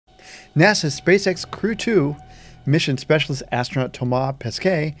NASA's SpaceX Crew-2 mission specialist astronaut Thomas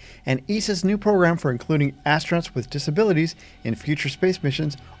Pesquet, and ESA's new program for including astronauts with disabilities in future space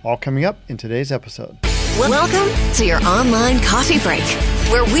missions, all coming up in today's episode. Welcome to your online coffee break,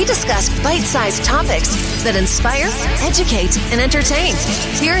 where we discuss bite-sized topics that inspire, educate, and entertain.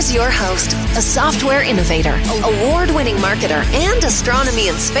 Here's your host, a software innovator, award-winning marketer, and astronomy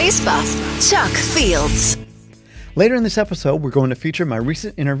and space buff, Chuck Fields. Later in this episode, we're going to feature my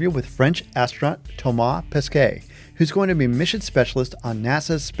recent interview with French astronaut Thomas Pesquet, who's going to be mission specialist on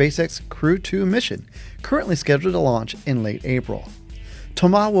NASA's SpaceX Crew-2 mission, currently scheduled to launch in late April.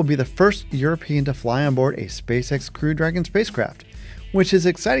 Thomas will be the first European to fly on board a SpaceX Crew Dragon spacecraft, which is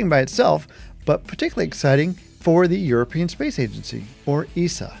exciting by itself, but particularly exciting for the European Space Agency, or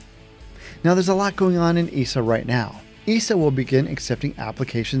ESA. Now, there's a lot going on in ESA right now. ESA will begin accepting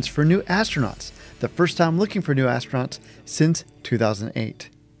applications for new astronauts, the first time looking for new astronauts since 2008.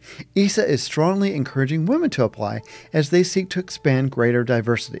 ESA is strongly encouraging women to apply as they seek to expand greater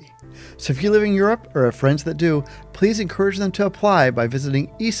diversity. So if you live in Europe or have friends that do, please encourage them to apply by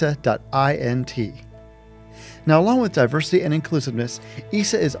visiting esa.int. Now, along with diversity and inclusiveness,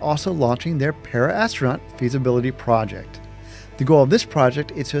 ESA is also launching their PARASTRONAUT Feasibility project. The goal of this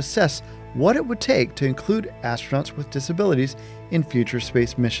project is to assess what it would take to include astronauts with disabilities in future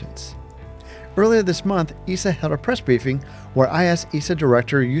space missions. Earlier this month, ESA held a press briefing where I asked ESA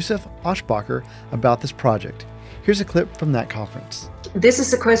Director Yusuf Oshbacher about this project. Here's a clip from that conference. This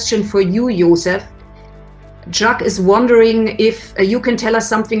is a question for you, Yusuf. Chuck is wondering if you can tell us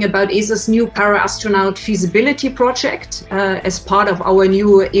something about ESA's new PARASTRONAUT Feasibility project as part of our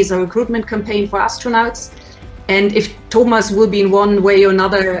new ESA recruitment campaign for astronauts, and if Thomas will be in one way or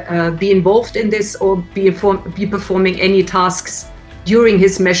another be involved in this or be performing any tasks during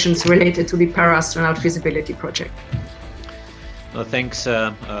his missions related to the PARASTRONAUT Feasibility project. Thanks,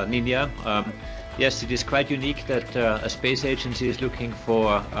 Ninia. Yes, it is quite unique that a space agency is looking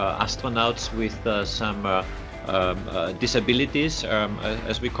for astronauts with some disabilities,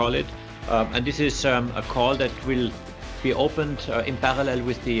 as we call it. And this is a call that will be opened in parallel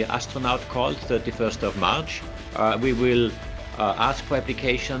with the astronaut call, 31st of March. We will ask for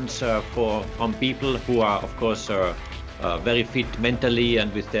applications from people who are, of course, very fit mentally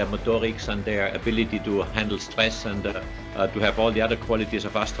and with their motorics and their ability to handle stress and to have all the other qualities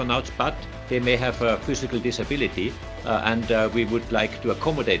of astronauts, but they may have a physical disability and we would like to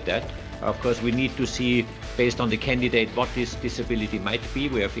accommodate that. Of course, we need to see, based on the candidate, what this disability might be.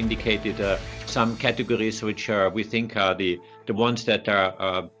 We have indicated some categories which we think are the ones that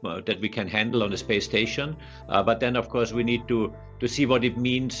are that we can handle on the space station. But then, of course, we need to see what it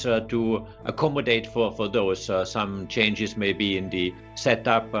means to accommodate for those. Some changes maybe in the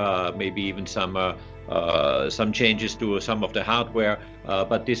setup, maybe even some changes to some of the hardware,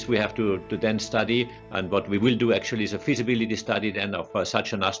 but this we have to then study. And what we will do actually is a feasibility study then of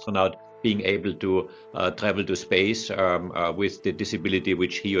such an astronaut being able to travel to space with the disability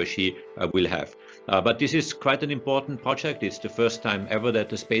which he or she will have. But this is quite an important project. It's the first time ever that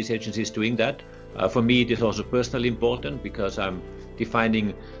the space agency is doing that. For me, it is also personally important because I'm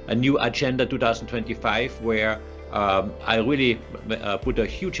defining a new agenda 2025 where I really put a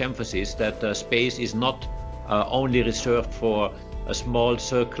huge emphasis that space is not only reserved for a small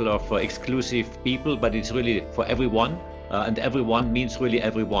circle of exclusive people, but it's really for everyone. And everyone means really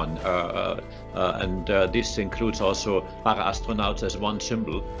everyone. And this includes also para-astronauts as one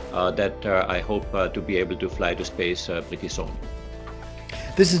symbol that I hope to be able to fly to space pretty soon.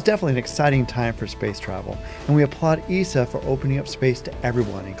 This is definitely an exciting time for space travel, and we applaud ESA for opening up space to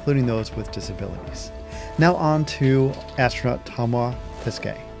everyone, including those with disabilities. Now on to astronaut Thomas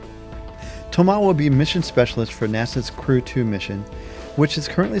Pesquet. Thomas will be mission specialist for NASA's Crew-2 mission, which is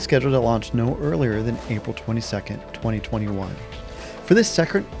currently scheduled to launch no earlier than April 22nd, 2021. For this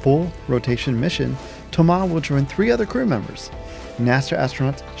second full rotation mission, Thomas will join 3 other crew members, NASA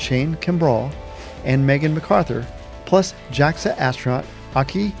astronauts Shane Kimbrough and Megan McArthur, plus JAXA astronaut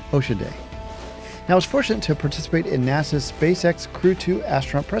Akihiko Hoshide. Now, I was fortunate to participate in NASA's SpaceX Crew-2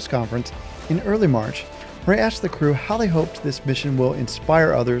 astronaut press conference in early March, where I asked the crew how they hoped this mission will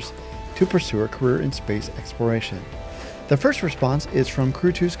inspire others to pursue a career in space exploration. The first response is from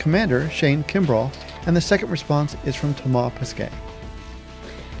Crew-2's commander, Shane Kimbrough, and the second response is from Thomas Pesquet.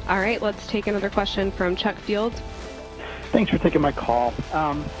 All right, let's take another question from Chuck Fields. Thanks for taking my call.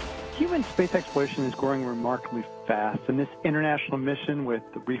 Human space exploration is growing remarkably fast, and this international mission with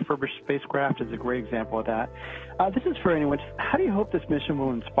the refurbished spacecraft is a great example of that. This is for anyone. How do you hope this mission will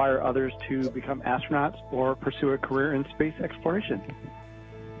inspire others to become astronauts or pursue a career in space exploration?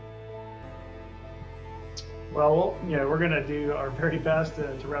 Well, we're going to do our very best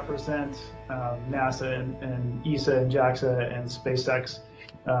to represent NASA and ESA and JAXA and SpaceX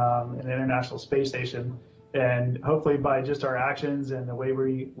and the International Space Station. And hopefully by just our actions and the way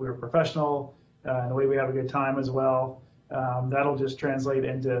we're professional and the way we have a good time as well, that'll just translate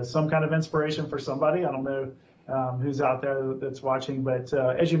into some kind of inspiration for somebody. I don't know who's out there that's watching, but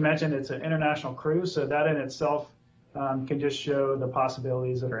as you mentioned, it's an international crew, so that in itself can just show the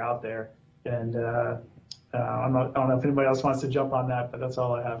possibilities that are out there. And I don't know if anybody else wants to jump on that, but that's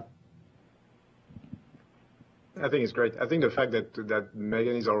all I have. I think it's great. I think the fact that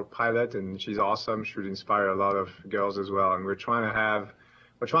Megan is our pilot and she's awesome should inspire a lot of girls as well. And we're trying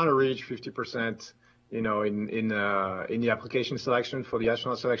to reach 50%, in the application selection for the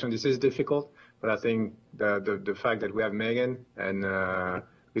astronaut selection. This is difficult, but I think the fact that we have Megan and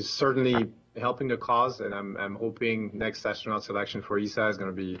is certainly helping the cause. And I'm hoping next astronaut selection for ESA is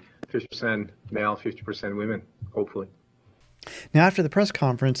going to be 50% male, 50% women, hopefully. Now, after the press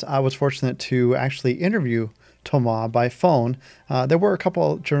conference, I was fortunate to actually interview Thomas by phone. There were a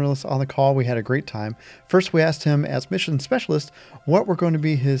couple of journalists on the call. We had a great time. First, we asked him as mission specialist what were going to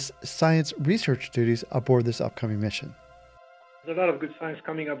be his science research duties aboard this upcoming mission. There's a lot of good science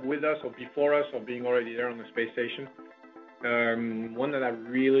coming up with us or before us or being already there on the space station. One that I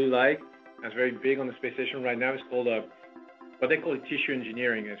really like, that's very big on the space station right now, is called what they call tissue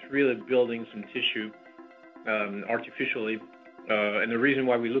engineering. It's really building some tissue artificially. And the reason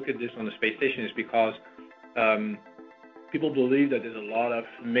why we look at this on the space station is because people believe that there's a lot of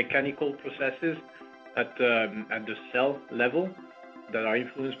mechanical processes at the cell level that are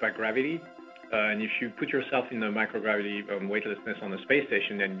influenced by gravity. And if you put yourself in the microgravity weightlessness on the space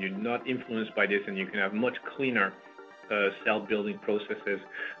station, then you're not influenced by this, and you can have much cleaner cell building processes.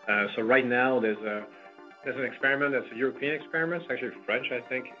 So right now there's an experiment that's a European experiment. It's actually French, I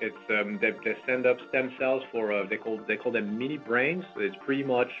think. It's they send up stem cells for they call them mini brains. So it's pretty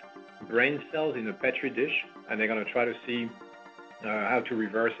much brain cells in a petri dish, and they're going to try to see how to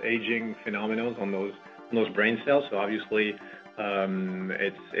reverse aging phenomena on those brain cells. So obviously,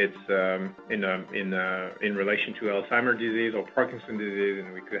 it's in relation to Alzheimer's disease or Parkinson's disease,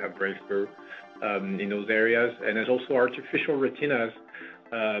 and we could have breakthrough in those areas. And there's also artificial retinas,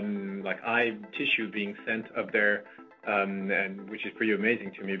 like eye tissue being sent up there, and which is pretty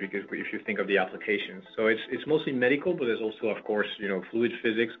amazing to me because if you think of the applications. So it's mostly medical, but there's also, of course, fluid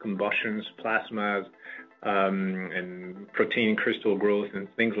physics, combustions, plasmas, and protein crystal growth and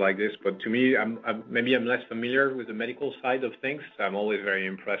things like this. But to me, maybe I'm less familiar with the medical side of things. So I'm always very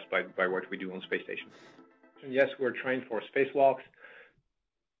impressed by what we do on space stations. And yes, we're trying for spacewalks.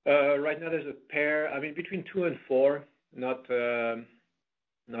 Right now there's a pair, between 2 and 4, not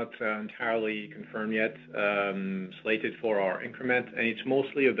entirely confirmed yet, slated for our increment, and it's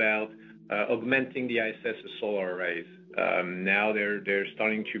mostly about augmenting the ISS with solar arrays. Now they're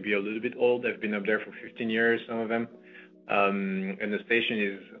starting to be a little bit old. They've been up there for 15 years, some of them, and the station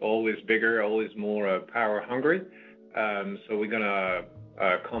is always bigger, always more power hungry. So we're gonna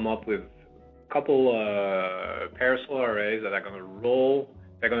come up with a couple parasolar arrays that are gonna roll.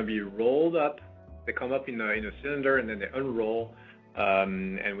 They're gonna be rolled up. They come up in a cylinder and then they unroll.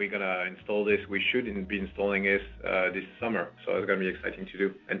 And we're gonna install this. We should be installing this this summer, so it's gonna be exciting to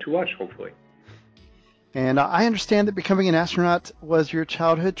do and to watch, hopefully. And I understand that becoming an astronaut was your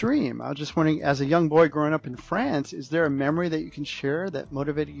childhood dream. I was just wondering, as a young boy growing up in France, is there a memory that you can share that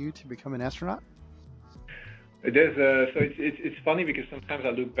motivated you to become an astronaut? There's so it's funny because sometimes I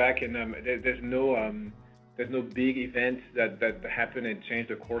look back and there's no big event that happened and changed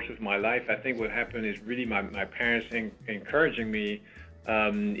the course of my life. I think what happened is really my parents encouraging me,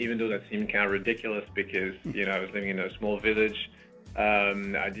 even though that seemed kind of ridiculous because, I was living in a small village.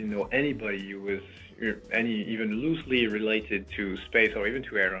 I didn't know anybody who was even loosely related to space or even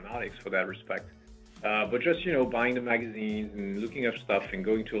to aeronautics for that respect. But just, buying the magazines and looking up stuff and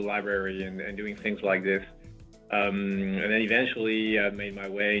going to a library and doing things like this. And then eventually I made my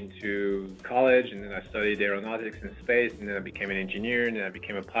way into college, and then I studied aeronautics and space, and then I became an engineer, and then I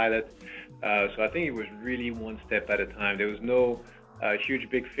became a pilot. So I think it was really one step at a time. There was no huge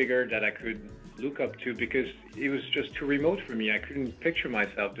big figure that I could look up to because it was just too remote for me. I couldn't picture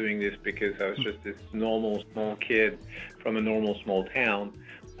myself doing this because I was just this normal small kid from a normal small town.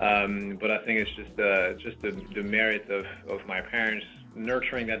 But I think it's just the merit of my parents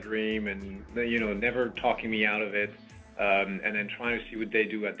nurturing that dream and, never talking me out of it, and then trying to see what they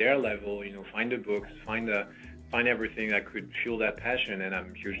do at their level, find the books, find everything that could fuel that passion, and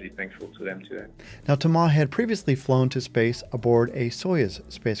I'm hugely thankful to them today. Now, Thomas had previously flown to space aboard a Soyuz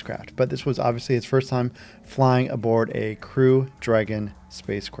spacecraft, but this was obviously his first time flying aboard a Crew Dragon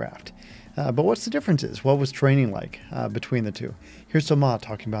spacecraft. But what's the differences? What was training like between the two? Here's Thomas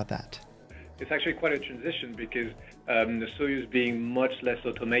talking about that. It's actually quite a transition because the Soyuz being much less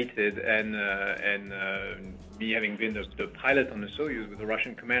automated and me having been the pilot on the Soyuz with the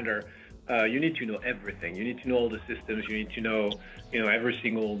Russian commander, you need to know everything. You need to know all the systems. You need to know, every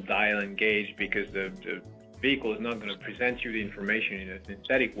single dial and gauge, because the vehicle is not going to present you the information in a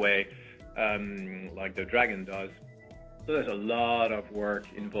synthetic way like the Dragon does. So there's a lot of work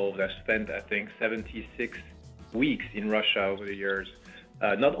involved. I've spent, I think, 76 weeks in Russia over the years,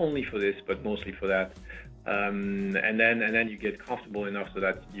 not only for this, but mostly for that. And then you get comfortable enough so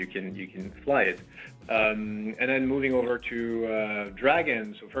that you can fly it. And then moving over to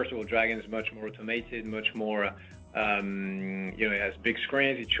Dragon. So first of all, Dragon is much more automated, much more. It has big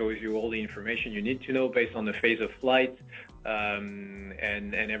screens. It shows you all the information you need to know based on the phase of flight,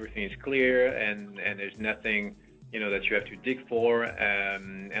 and everything is clear, and there's nothing that you have to dig for,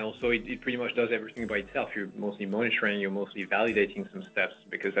 and also it pretty much does everything by itself. You're mostly monitoring, you're mostly validating some steps,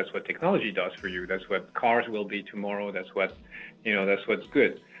 because that's what technology does for you. That's what cars will be tomorrow. That's what's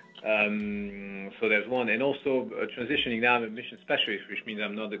good. So there's one, and also transitioning now, I'm a mission specialist, which means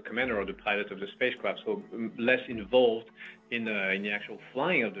I'm not the commander or the pilot of the spacecraft, so less involved in the actual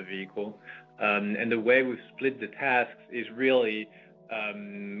flying of the vehicle. And the way we've split the tasks is really,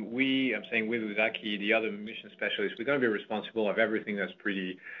 I'm saying with Aki, the other mission specialist, we're going to be responsible of everything that's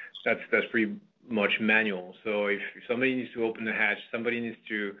pretty much manual. So if somebody needs to open the hatch, somebody needs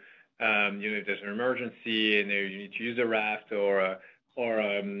to, if there's an emergency and you need to use a raft or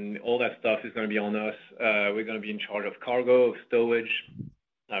all that stuff is going to be on us. We're going to be in charge of cargo, of stowage.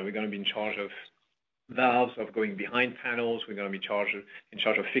 We're going to be in charge of valves, of going behind panels. We're going to be in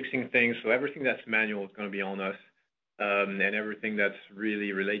charge of fixing things. So everything that's manual is going to be on us. And everything that's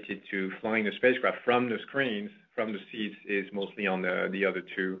really related to flying the spacecraft from the screens, from the seats, is mostly on the other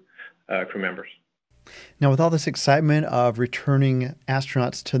two crew members. Now, with all this excitement of returning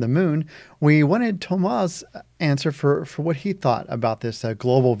astronauts to the moon, we wanted Thomas' answer for what he thought about this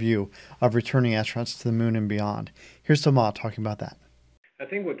global view of returning astronauts to the moon and beyond. Here's Thomas talking about that. I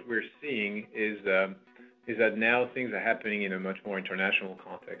think what we're seeing is that now things are happening in a much more international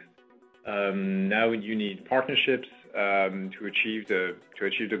context. Now you need partnerships to achieve the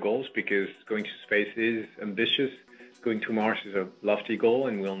goals, because going to space is ambitious. Going to Mars is a lofty goal,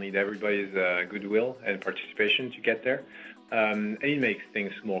 and we'll need everybody's goodwill and participation to get there. And it makes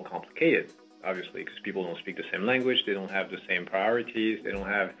things more complicated, obviously, because people don't speak the same language, they don't have the same priorities, they're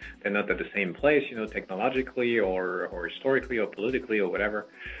not at the same place, technologically or historically or politically or whatever.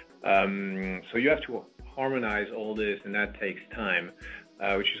 So you have to harmonize all this, and that takes time.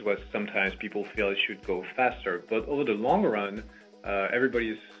 Which is what sometimes people feel it should go faster. But over the long run,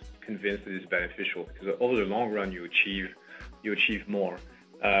 everybody is convinced that it's beneficial, because over the long run you achieve more.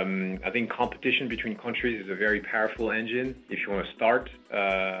 I think competition between countries is a very powerful engine. If you want to start,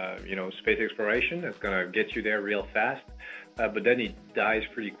 space exploration, that's going to get you there real fast. But then it dies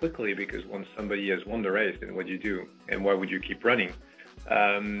pretty quickly, because once somebody has won the race, then what do you do? And why would you keep running?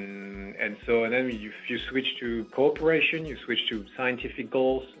 And then you switch to cooperation, you switch to scientific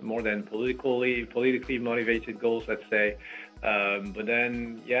goals more than politically motivated goals, let's say. But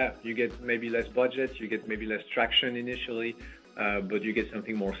then, you get maybe less budget, you get maybe less traction initially, but you get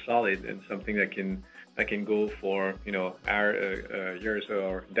something more solid and something that can go for years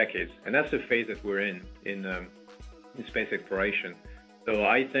or decades. And that's the phase that we're in space exploration. So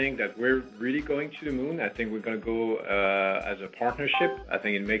I think that we're really going to the moon. I think we're going to go as a partnership. I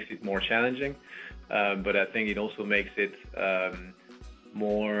think it makes it more challenging, but I think it also makes it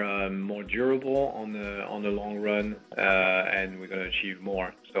more durable on the long run, and we're going to achieve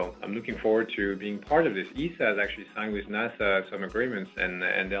more. So I'm looking forward to being part of this. ESA has actually signed with NASA some agreements, and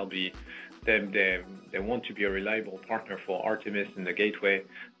they want to be a reliable partner for Artemis and the Gateway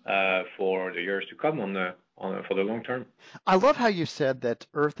for the years to come for the long term. I love how you said that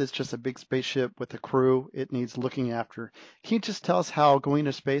Earth is just a big spaceship with a crew it needs looking after. Can you just tell us how going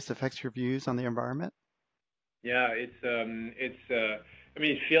to space affects your views on the environment? Yeah, it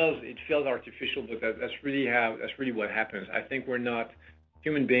feels artificial, but that's really what happens. I think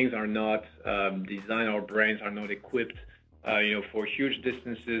human beings are not designed, our brains are not equipped for huge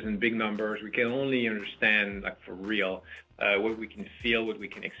distances and big numbers. We can only understand, like, for real, what we can feel, what we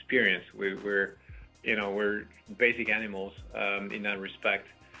can experience. We're basic animals in that respect.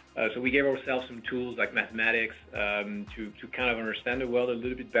 So we gave ourselves some tools like mathematics to kind of understand the world a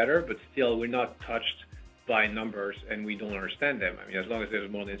little bit better, but still we're not touched by numbers and we don't understand them. I mean, as long as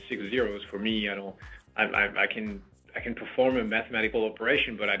there's more than 6 zeros, for me, I can perform a mathematical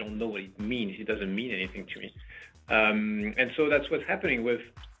operation, but I don't know what it means. It doesn't mean anything to me. And so that's what's happening with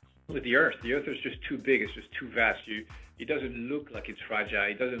with the Earth. The Earth is just too big. It's just too vast. It doesn't look like it's fragile.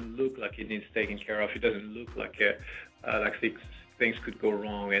 It doesn't look like it needs taken care of. It doesn't look like things could go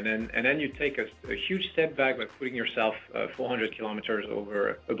wrong. And then you take a huge step back by putting yourself 400 kilometers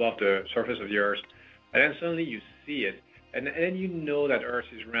above the surface of the Earth, and then suddenly you see it. And then you know that Earth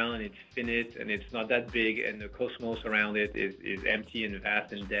is round, it's finite, and it's not that big, and the cosmos around it is empty and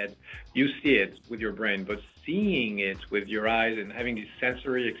vast and dead. You see it with your brain, but seeing it with your eyes and having this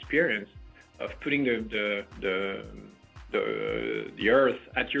sensory experience of putting the Earth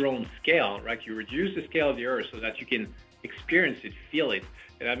at your own scale, right? You reduce the scale of the Earth so that you can experience it, feel it,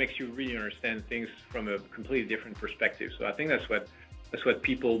 and that makes you really understand things from a completely different perspective. So I think that's what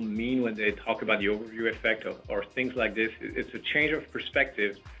people mean when they talk about the overview effect or things like this. It's a change of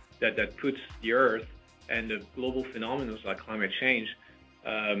perspective that puts the Earth and the global phenomena like climate change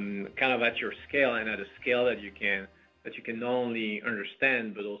kind of at your scale, and at a scale that you can not only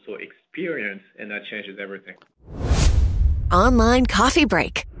understand but also experience, and that changes everything. Online coffee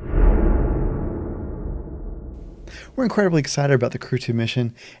break. We're incredibly excited about the Crew-2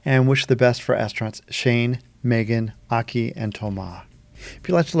 mission and wish the best for astronauts Shane, Megan, Aki, and Thomas. If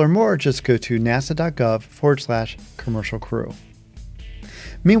you'd like to learn more, just go to nasa.gov/commercial crew.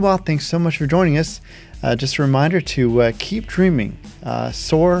 Meanwhile, thanks so much for joining us. Just a reminder to keep dreaming,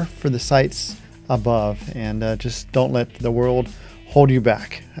 soar for the sights above, and just don't let the world hold you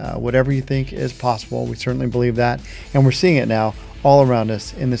back. Whatever you think is possible, we certainly believe that, and we're seeing it now all around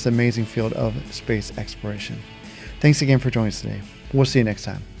us in this amazing field of space exploration. Thanks again for joining us today. We'll see you next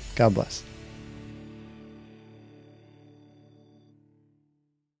time. God bless.